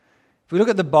If we look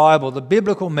at the Bible, the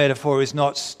biblical metaphor is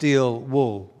not steel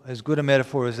wool, as good a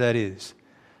metaphor as that is.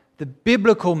 The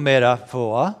biblical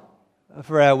metaphor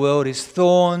for our world is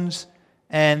thorns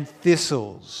and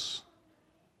thistles.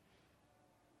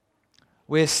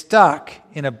 We're stuck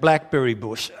in a blackberry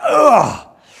bush. Ugh!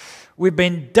 We've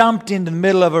been dumped into the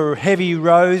middle of a heavy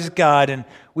rose garden.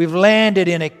 We've landed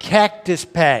in a cactus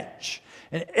patch.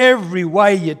 And every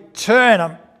way you turn,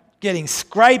 I'm getting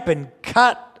scraped and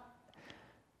cut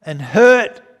and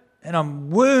hurt, and I'm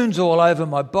wounds all over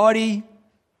my body.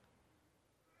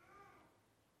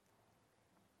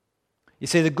 You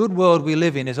see, the good world we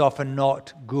live in is often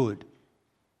not good.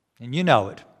 And you know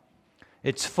it.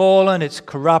 It's fallen, it's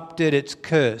corrupted, it's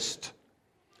cursed.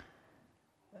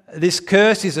 This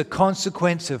curse is a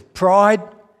consequence of pride,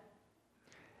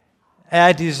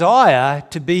 our desire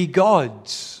to be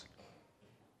gods,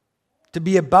 to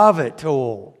be above it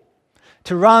all,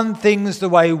 to run things the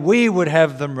way we would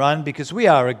have them run because we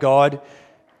are a God,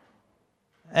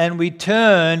 and we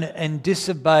turn and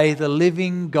disobey the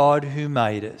living God who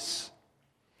made us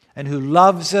and who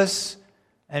loves us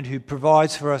and who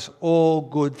provides for us all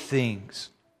good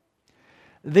things.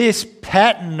 This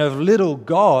pattern of little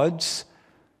gods,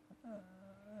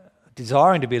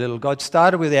 desiring to be little gods,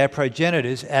 started with our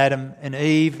progenitors, Adam and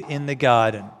Eve, in the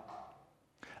garden.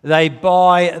 They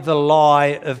buy the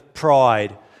lie of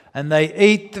pride, and they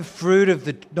eat the fruit of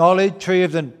the tree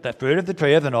of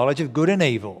the knowledge of good and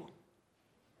evil.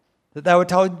 That they were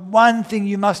told, one thing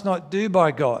you must not do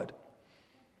by God.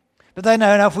 But they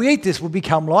know, now if we eat this, we'll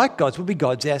become like gods. We'll be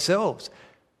gods ourselves.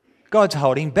 God's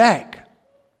holding back.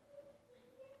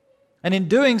 And in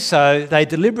doing so, they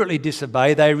deliberately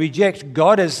disobey. They reject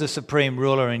God as the supreme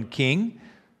ruler and king.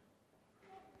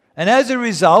 And as a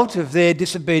result of their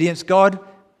disobedience, God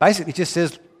basically just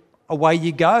says, away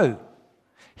you go.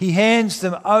 He hands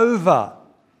them over.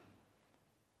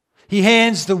 He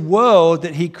hands the world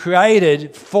that He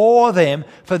created for them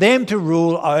to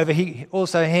rule over. He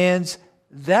also hands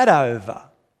that over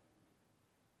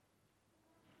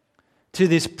to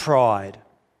this pride.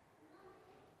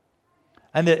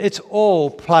 And that it's all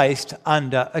placed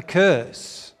under a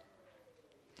curse.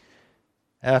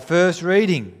 Our first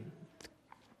reading.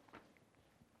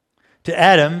 To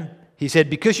Adam, He said,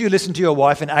 because you listened to your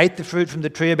wife and ate the fruit from the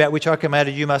tree about which I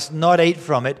commanded you must not eat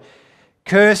from it,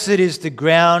 cursed is the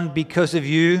ground because of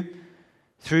you.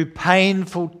 Through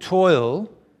painful toil,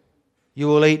 you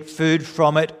will eat food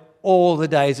from it all the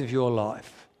days of your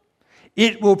life.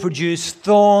 It will produce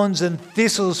thorns and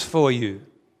thistles for you,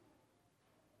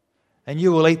 and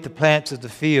you will eat the plants of the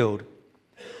field.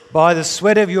 By the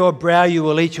sweat of your brow you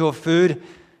will eat your food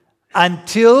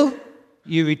until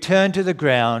you return to the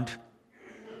ground,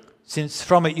 since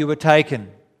from it you were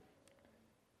taken.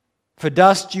 For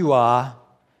dust you are,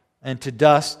 and to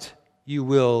dust you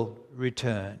will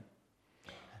return.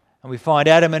 And we find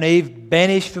Adam and Eve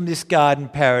banished from this garden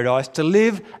paradise to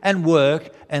live and work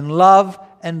and love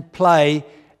and play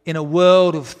in a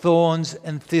world of thorns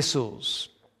and thistles.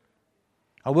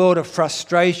 A world of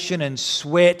frustration and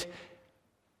sweat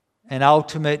and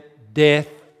ultimate death.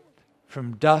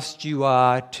 From dust you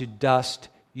are, to dust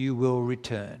you will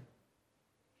return.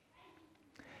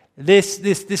 This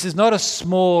is not a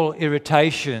small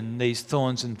irritation, these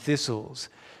thorns and thistles.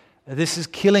 This is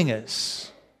killing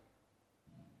us.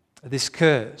 This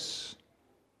curse.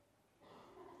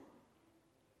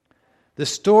 The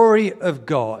story of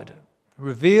God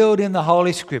revealed in the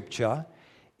Holy Scripture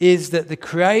is that the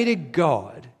Creator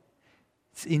God's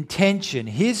intention,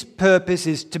 His purpose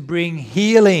is to bring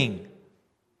healing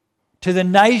to the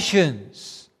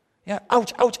nations.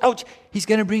 Ouch, ouch, ouch. He's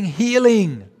going to bring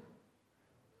healing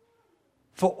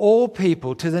for all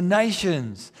people to the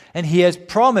nations. And He has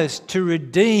promised to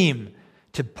redeem,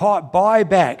 to buy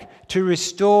back, to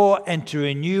restore and to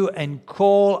renew and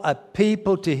call a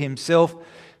people to Himself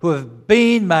who have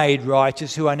been made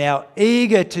righteous, who are now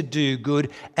eager to do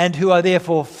good, and who are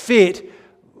therefore fit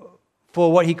for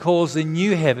what He calls the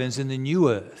new heavens and the new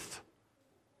earth.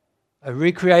 A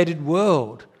recreated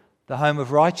world, the home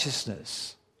of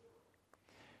righteousness.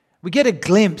 We get a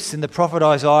glimpse in the prophet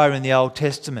Isaiah in the Old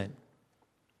Testament.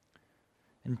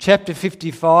 In chapter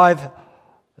 55,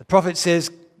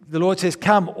 the Lord says,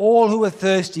 come, all who are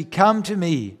thirsty, come to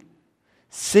me.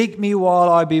 Seek me while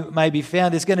I may be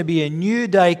found. There's going to be a new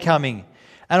day coming.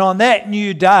 And on that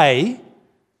new day,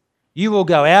 you will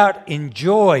go out in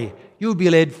joy. You will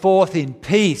be led forth in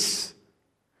peace.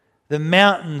 The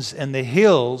mountains and the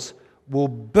hills will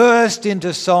burst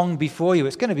into song before you.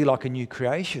 It's going to be like a new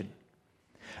creation.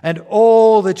 And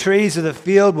all the trees of the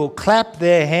field will clap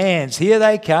their hands. Here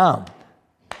they come.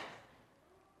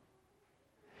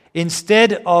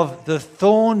 Instead of the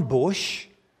thorn bush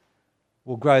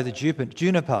will grow the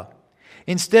juniper.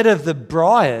 Instead of the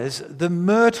briars, the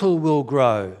myrtle will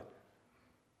grow.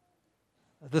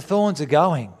 The thorns are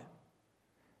going.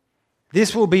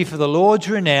 This will be for the Lord's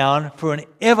renown, for an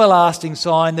everlasting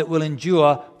sign that will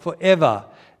endure forever.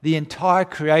 The entire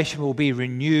creation will be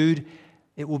renewed.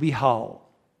 It will be whole.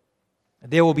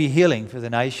 There will be healing for the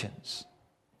nations.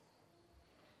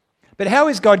 But how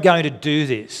is God going to do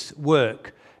this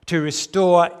work to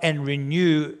restore and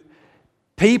renew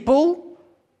people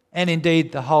and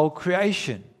indeed the whole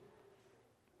creation?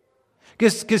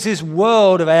 Because this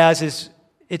world of ours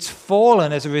it's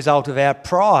fallen as a result of our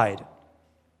pride.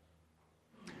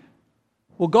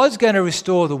 Well, God's going to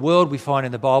restore the world we find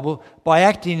in the Bible by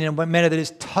acting in a manner that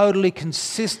is totally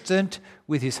consistent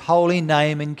with His holy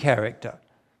name and character.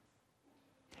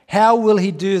 How will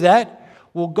He do that?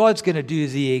 Well, God's going to do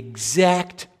the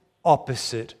exact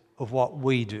opposite of what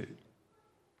we do.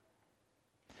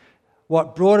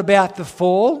 What brought about the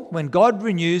fall? When God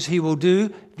renews, He will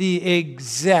do the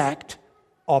exact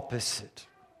opposite.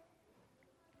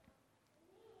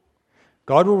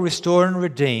 God will restore and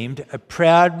redeem a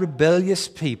proud, rebellious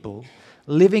people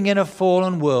living in a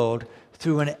fallen world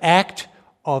through an act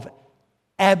of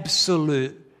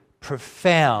absolute,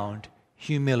 profound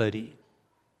humility.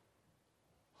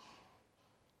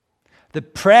 The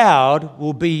proud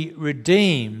will be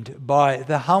redeemed by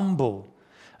the humble.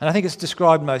 And I think it's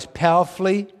described most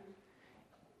powerfully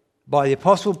by the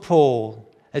Apostle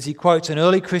Paul as he quotes an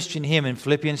early Christian hymn in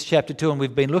Philippians chapter 2, and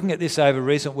we've been looking at this over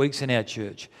recent weeks in our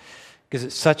church because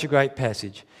it's such a great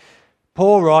passage.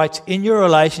 Paul writes, "In your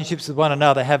relationships with one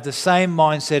another, have the same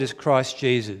mindset as Christ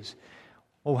Jesus."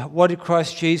 Well, what did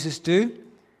Christ Jesus do?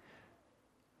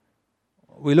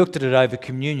 We looked at it over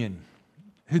communion.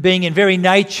 Who, being in very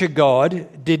nature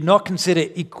God, did not consider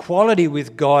equality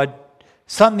with God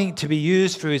something to be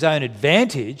used for His own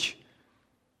advantage.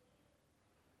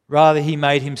 Rather, He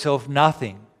made Himself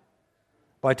nothing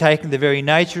by taking the very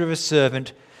nature of a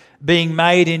servant, being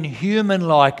made in human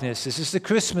likeness. This is the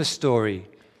Christmas story.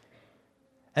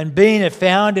 And being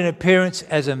found in appearance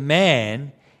as a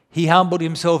man, He humbled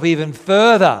Himself even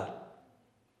further.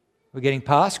 We're getting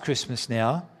past Christmas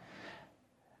now.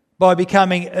 By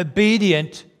becoming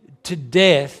obedient to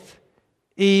death,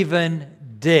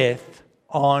 even death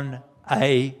on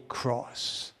a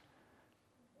cross.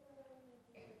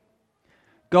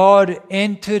 God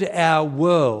entered our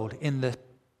world in the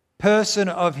person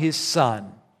of His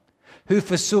Son, who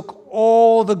forsook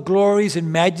all the glories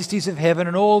and majesties of heaven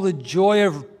and all the joy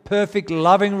of perfect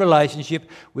loving relationship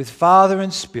with Father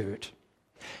and Spirit.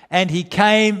 And He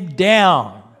came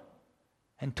down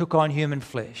and took on human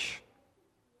flesh.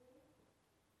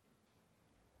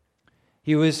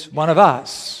 He was one of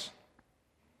us.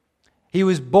 He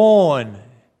was born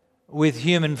with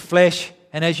human flesh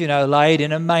and, as you know, laid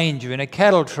in a manger, in a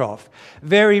cattle trough,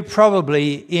 very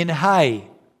probably in hay.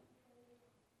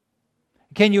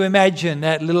 Can you imagine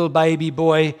that little baby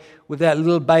boy with that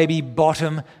little baby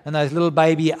bottom and those little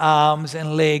baby arms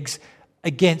and legs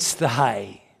against the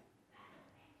hay?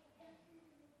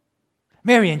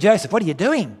 Mary and Joseph, what are you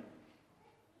doing?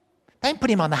 Don't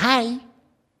put him on the hay.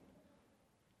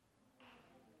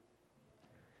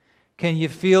 Can you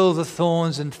feel the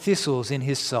thorns and thistles in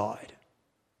His side?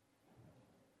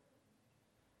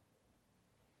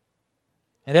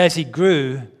 And as He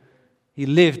grew, He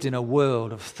lived in a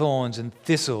world of thorns and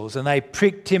thistles, and they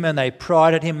pricked Him and they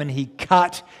pried at Him, and He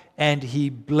cut and He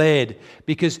bled,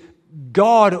 because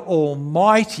God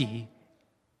Almighty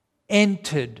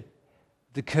entered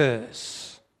the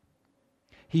curse.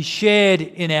 He shared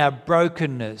in our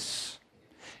brokenness.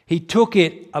 He took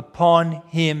it upon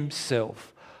Himself.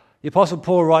 The Apostle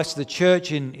Paul writes to the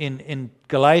church in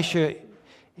Galatia,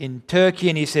 in Turkey,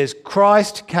 and he says,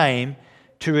 Christ came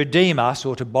to redeem us,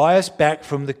 or to buy us back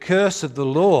from the curse of the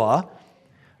law,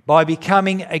 by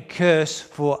becoming a curse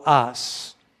for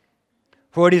us.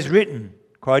 For it is written,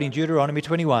 quoting Deuteronomy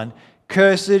 21,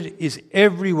 "Cursed is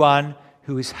everyone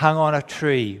who is hung on a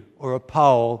tree or a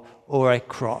pole or a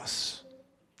cross."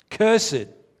 Cursed.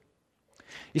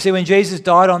 You see, when Jesus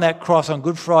died on that cross on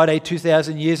Good Friday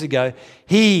 2,000 years ago,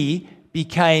 He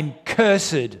became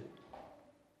cursed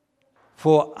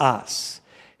for us.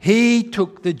 He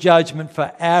took the judgment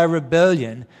for our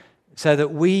rebellion so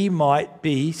that we might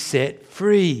be set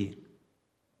free.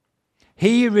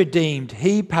 He redeemed,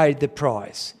 He paid the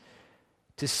price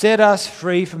to set us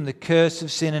free from the curse of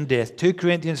sin and death. 2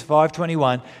 Corinthians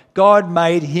 5:21, God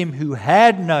made Him who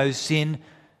had no sin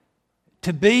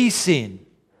to be sin,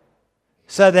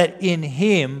 so that in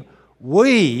Him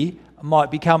we might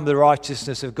become the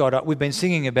righteousness of God. We've been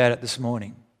singing about it this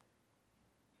morning.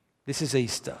 This is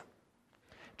Easter.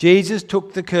 Jesus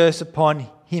took the curse upon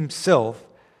himself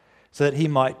so that he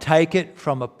might take it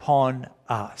from upon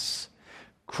us.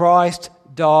 Christ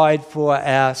died for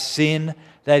our sin.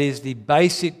 That is the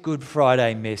basic Good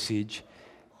Friday message.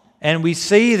 And we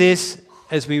see this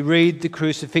as we read the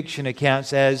crucifixion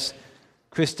accounts, as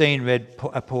Christine read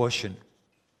a portion.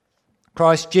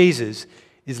 Christ Jesus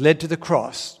is led to the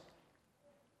cross,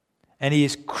 and he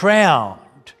is crowned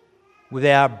with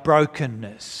our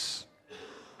brokenness.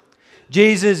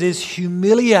 Jesus is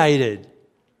humiliated.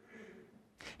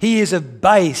 He is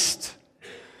abased.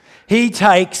 He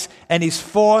takes and is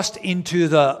forced into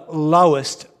the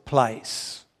lowest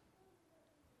place.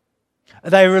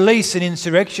 They release an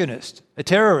insurrectionist, a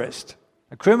terrorist,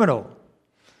 a criminal.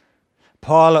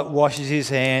 Pilate washes his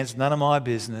hands, none of my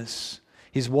business.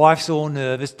 His wife's all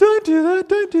nervous. Don't do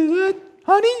that,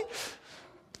 honey.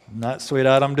 No,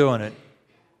 sweetheart, I'm doing it.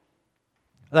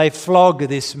 They flog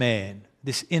this man,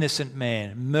 this innocent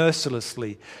man,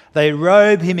 mercilessly. They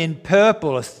robe him in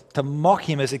purple to mock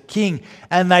him as a king,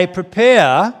 and they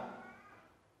prepare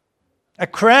a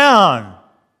crown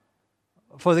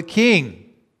for the king.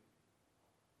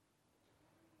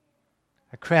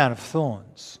 A crown of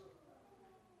thorns.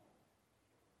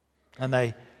 And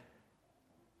they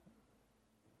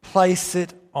place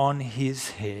it on his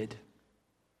head.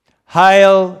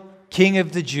 Hail, King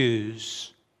of the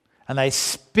Jews. And they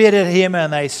spit at him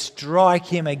and they strike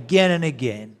him again and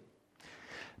again.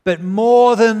 But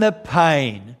more than the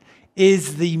pain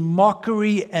is the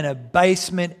mockery and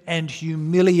abasement and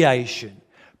humiliation.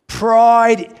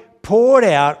 Pride poured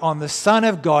out on the Son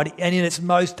of God, and in its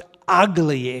most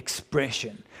ugly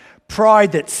expression.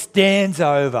 Pride that stands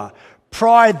over.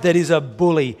 Pride that is a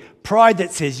bully. Pride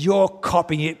that says, you're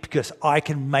copying it because I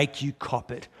can make you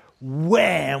cop it.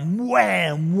 Wham,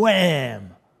 wham,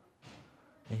 wham.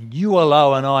 And you are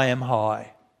low and I am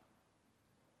high.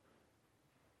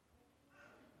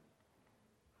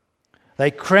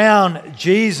 They crown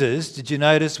Jesus, did you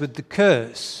notice, with the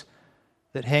curse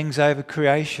that hangs over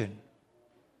creation.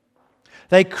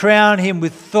 They crown him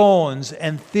with thorns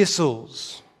and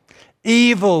thistles.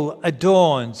 Evil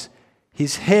adorns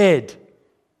his head.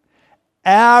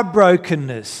 Our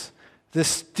brokenness, the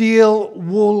steel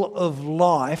wool of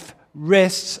life,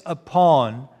 rests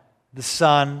upon the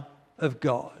Son of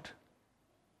God.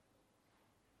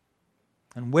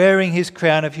 And wearing his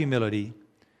crown of humility,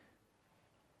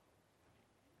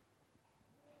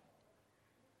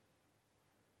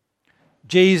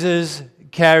 Jesus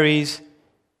carries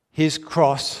his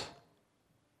cross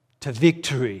to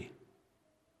victory.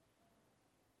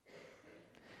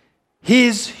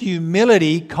 His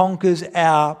humility conquers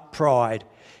our pride.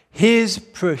 His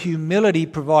humility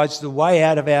provides the way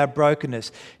out of our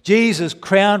brokenness. Jesus,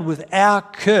 crowned with our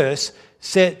curse,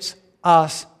 sets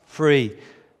us free.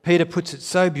 Peter puts it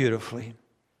so beautifully.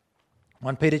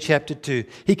 1 Peter chapter 2.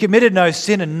 He committed no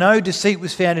sin and no deceit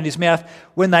was found in his mouth.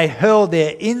 When they hurled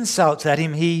their insults at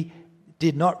him, he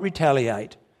did not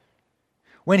retaliate.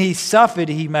 When he suffered,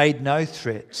 he made no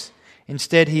threats.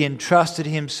 Instead, he entrusted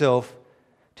himself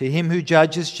to him who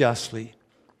judges justly.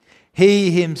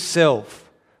 He himself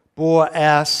bore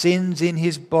our sins in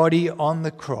his body on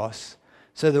the cross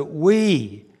so that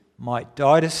we might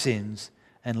die to sins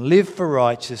and live for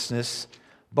righteousness.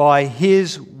 By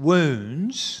his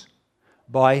wounds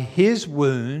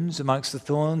amongst the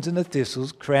thorns and the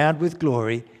thistles, crowned with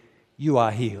glory, you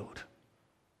are healed.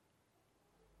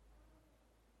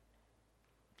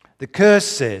 The curse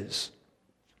says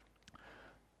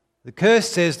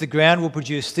the ground will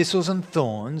produce thistles and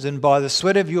thorns, and by the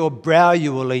sweat of your brow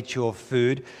you will eat your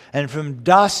food, and from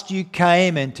dust you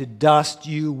came, and to dust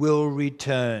you will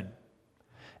return.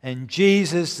 And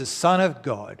Jesus, the Son of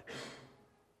God,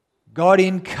 God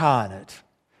incarnate,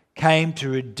 came to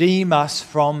redeem us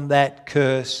from that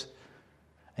curse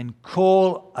and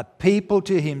call a people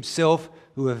to himself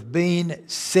who have been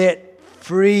set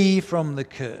free from the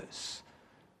curse.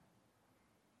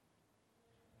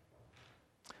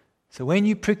 So when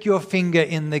you prick your finger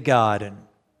in the garden,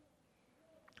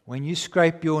 when you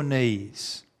scrape your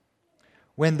knees,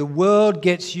 when the world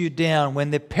gets you down,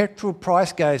 when the petrol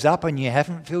price goes up and you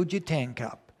haven't filled your tank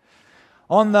up,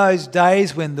 on those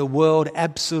days when the world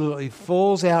absolutely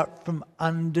falls out from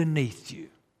underneath you,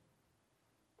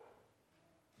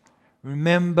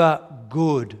 remember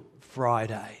Good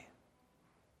Friday.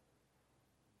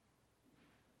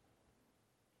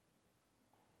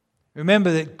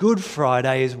 Remember that Good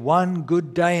Friday is one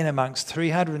good day in amongst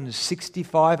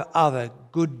 365 other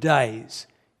good days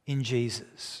in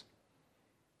Jesus.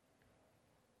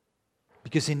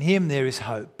 Because in him there is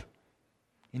hope.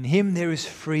 In him there is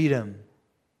freedom.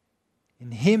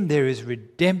 In him there is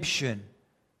redemption.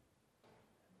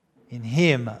 In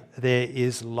him there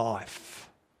is life.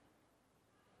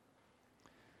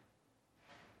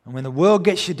 And when the world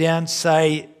gets you down,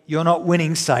 say, you're not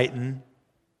winning, Satan.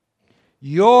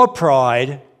 Your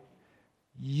pride,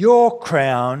 your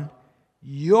crown,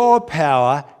 your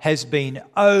power has been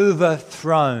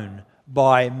overthrown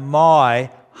by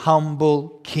my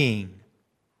humble King,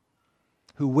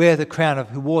 who wore the crown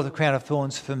of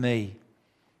thorns for me.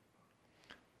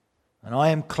 And I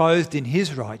am clothed in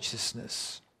his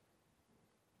righteousness.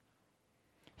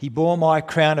 He bore my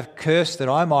crown of curse that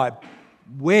I might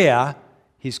wear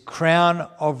his crown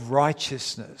of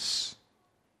righteousness.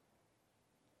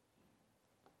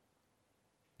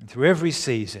 And through every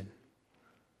season,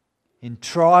 in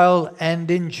trial and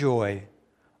in joy,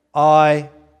 I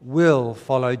will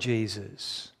follow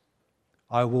Jesus.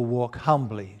 I will walk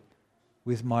humbly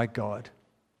with my God.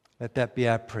 Let that be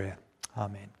our prayer.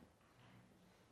 Amen.